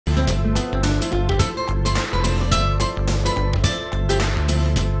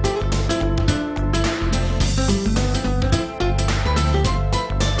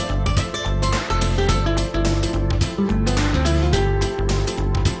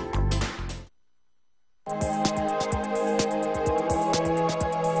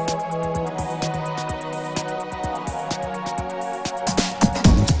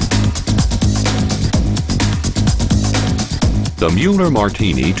The Muller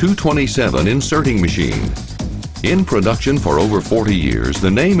Martini 227 inserting machine. In production for over 40 years,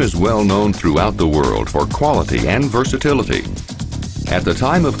 the name is well known throughout the world for quality and versatility. At the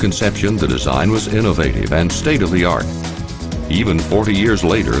time of conception, the design was innovative and state-of-the-art. Even 40 years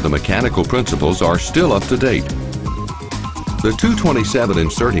later, the mechanical principles are still up to date. The 227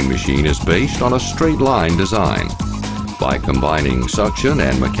 inserting machine is based on a straight-line design. By combining suction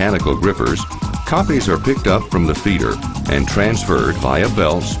and mechanical grippers, copies are picked up from the feeder and transferred via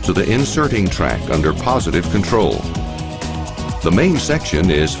belts to the inserting track under positive control. The main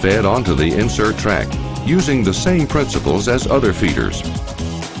section is fed onto the insert track using the same principles as other feeders.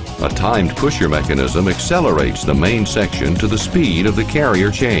 A timed pusher mechanism accelerates the main section to the speed of the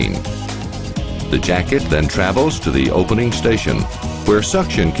carrier chain. The jacket then travels to the opening station, where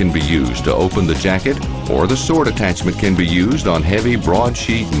suction can be used to open the jacket, or the sword attachment can be used on heavy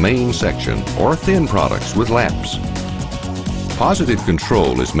broadsheet main section or thin products with laps. Positive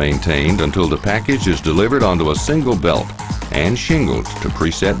control is maintained until the package is delivered onto a single belt and shingled to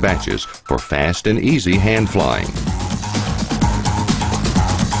preset batches for fast and easy hand flying.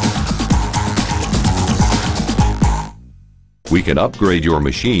 We can upgrade your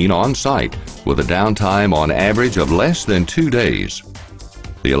machine on site with a downtime on average of less than 2 days.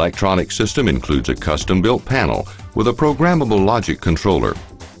 The electronic system includes a custom-built panel with a programmable logic controller,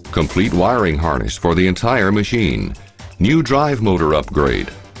 complete wiring harness for the entire machine, new drive motor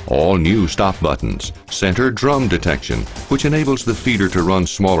upgrade, all new stop buttons, center drum detection, which enables the feeder to run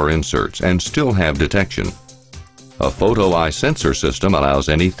smaller inserts and still have detection. A photo eye sensor system allows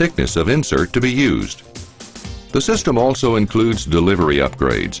any thickness of insert to be used. The system also includes delivery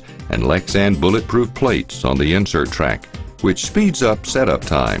upgrades and Lexan bulletproof plates on the insert track, which speeds up setup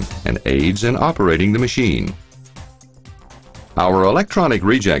time and aids in operating the machine. Our electronic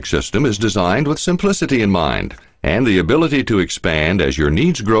reject system is designed with simplicity in mind and the ability to expand as your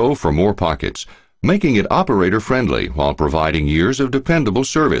needs grow for more pockets, making it operator-friendly while providing years of dependable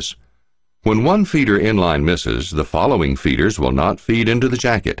service. When one feeder inline misses, the following feeders will not feed into the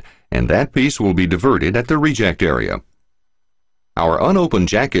jacket, and that piece will be diverted at the reject area. Our unopened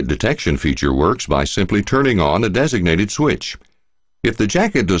jacket detection feature works by simply turning on a designated switch. If the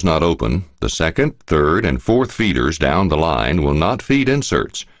jacket does not open, the second, third, and fourth feeders down the line will not feed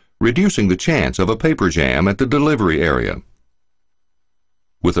inserts, reducing the chance of a paper jam at the delivery area.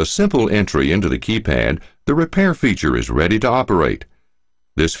 With a simple entry into the keypad, the repair feature is ready to operate.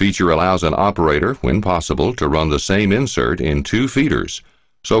 This feature allows an operator, when possible, to run the same insert in 2 feeders.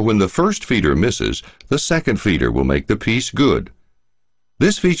 So when the first feeder misses, the second feeder will make the piece good.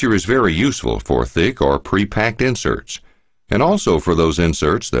 This feature is very useful for thick or pre-packed inserts, and also for those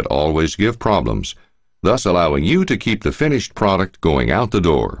inserts that always give problems, thus allowing you to keep the finished product going out the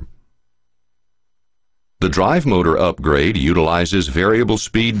door. The drive motor upgrade utilizes variable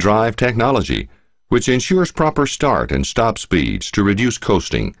speed drive technology, which ensures proper start and stop speeds to reduce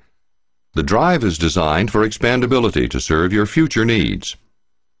coasting. The drive is designed for expandability to serve your future needs.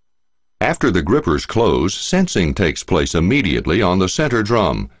 After the grippers close, sensing takes place immediately on the center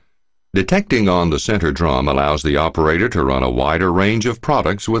drum. Detecting on the center drum allows the operator to run a wider range of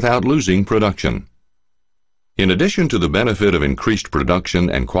products without losing production. In addition to the benefit of increased production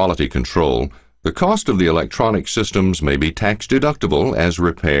and quality control, the cost of the electronic systems may be tax-deductible as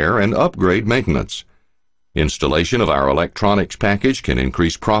repair and upgrade maintenance. Installation of our electronics package can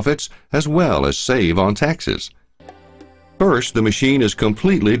increase profits as well as save on taxes. First, the machine is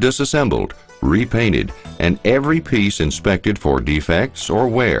completely disassembled, repainted, and every piece inspected for defects or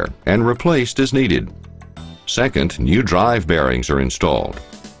wear and replaced as needed. Second, new drive bearings are installed.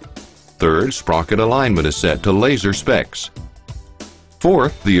 Third, sprocket alignment is set to laser specs.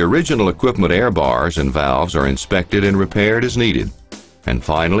 Fourth, the original equipment air bars and valves are inspected and repaired as needed. And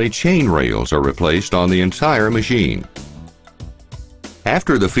finally, chain rails are replaced on the entire machine.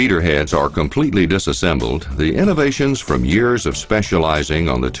 After the feeder heads are completely disassembled, the innovations from years of specializing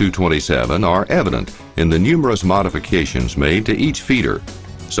on the 227 are evident in the numerous modifications made to each feeder,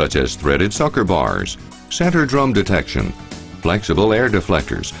 such as threaded sucker bars, center drum detection, flexible air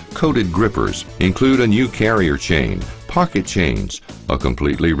deflectors, coated grippers, include a new carrier chain, pocket chains, a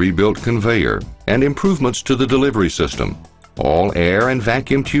completely rebuilt conveyor, and improvements to the delivery system. All air and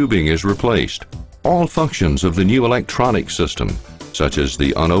vacuum tubing is replaced. All functions of the new electronic system, such as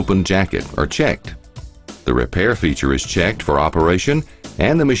the unopened jacket, are checked. The repair feature is checked for operation,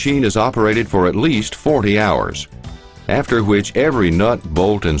 and the machine is operated for at least 40 hours, after which every nut,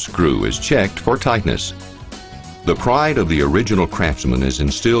 bolt, and screw is checked for tightness. The pride of the original craftsman is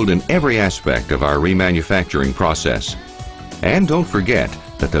instilled in every aspect of our remanufacturing process. And don't forget,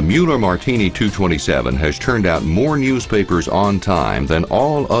 that the Muller Martini 227 has turned out more newspapers on time than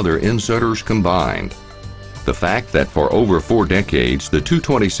all other inserters combined. The fact that for over 4 decades the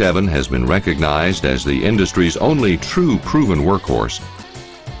 227 has been recognized as the industry's only true proven workhorse.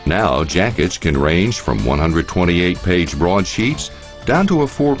 Now jackets can range from 128-page broadsheets down to a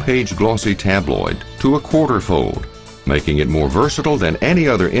 4-page glossy tabloid to a quarter fold, making it more versatile than any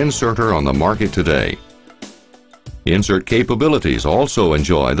other inserter on the market today. Insert capabilities also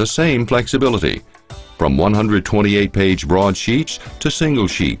enjoy the same flexibility. From 128-page broadsheets to single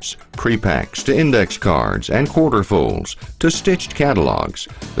sheets, pre-packs to index cards and quarter folds to stitched catalogs,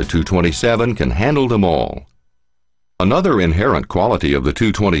 the 227 can handle them all. Another inherent quality of the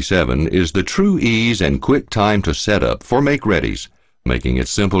 227 is the true ease and quick time to set up for make-readies, making it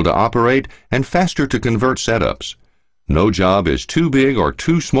simple to operate and faster to convert setups. No job is too big or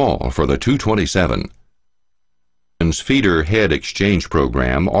too small for the 227. Feeder Head Exchange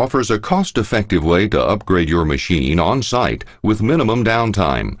Program offers a cost-effective way to upgrade your machine on-site with minimum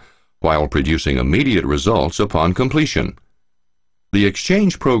downtime, while producing immediate results upon completion. The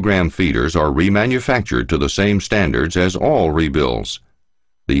Exchange Program feeders are remanufactured to the same standards as all rebuilds.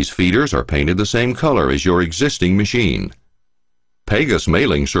 These feeders are painted the same color as your existing machine. Pegasus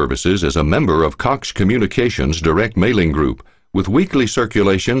Mailing Services is a member of Cox Communications Direct Mailing Group, with weekly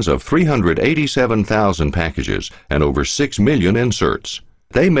circulations of 387,000 packages and over 6 million inserts.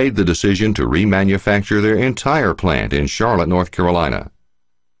 They made the decision to remanufacture their entire plant in Charlotte, North Carolina.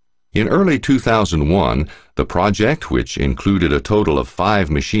 In early 2001, the project, which included a total of 5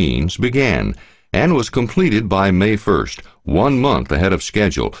 machines, began and was completed by May 1st, 1 month ahead of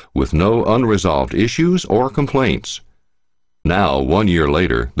schedule, with no unresolved issues or complaints. Now, 1 year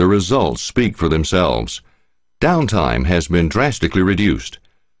later, the results speak for themselves. Downtime has been drastically reduced.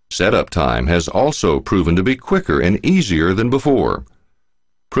 Setup time has also proven to be quicker and easier than before.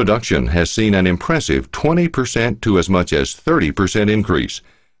 Production has seen an impressive 20% to as much as 30% increase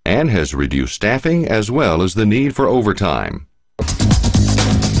and has reduced staffing as well as the need for overtime.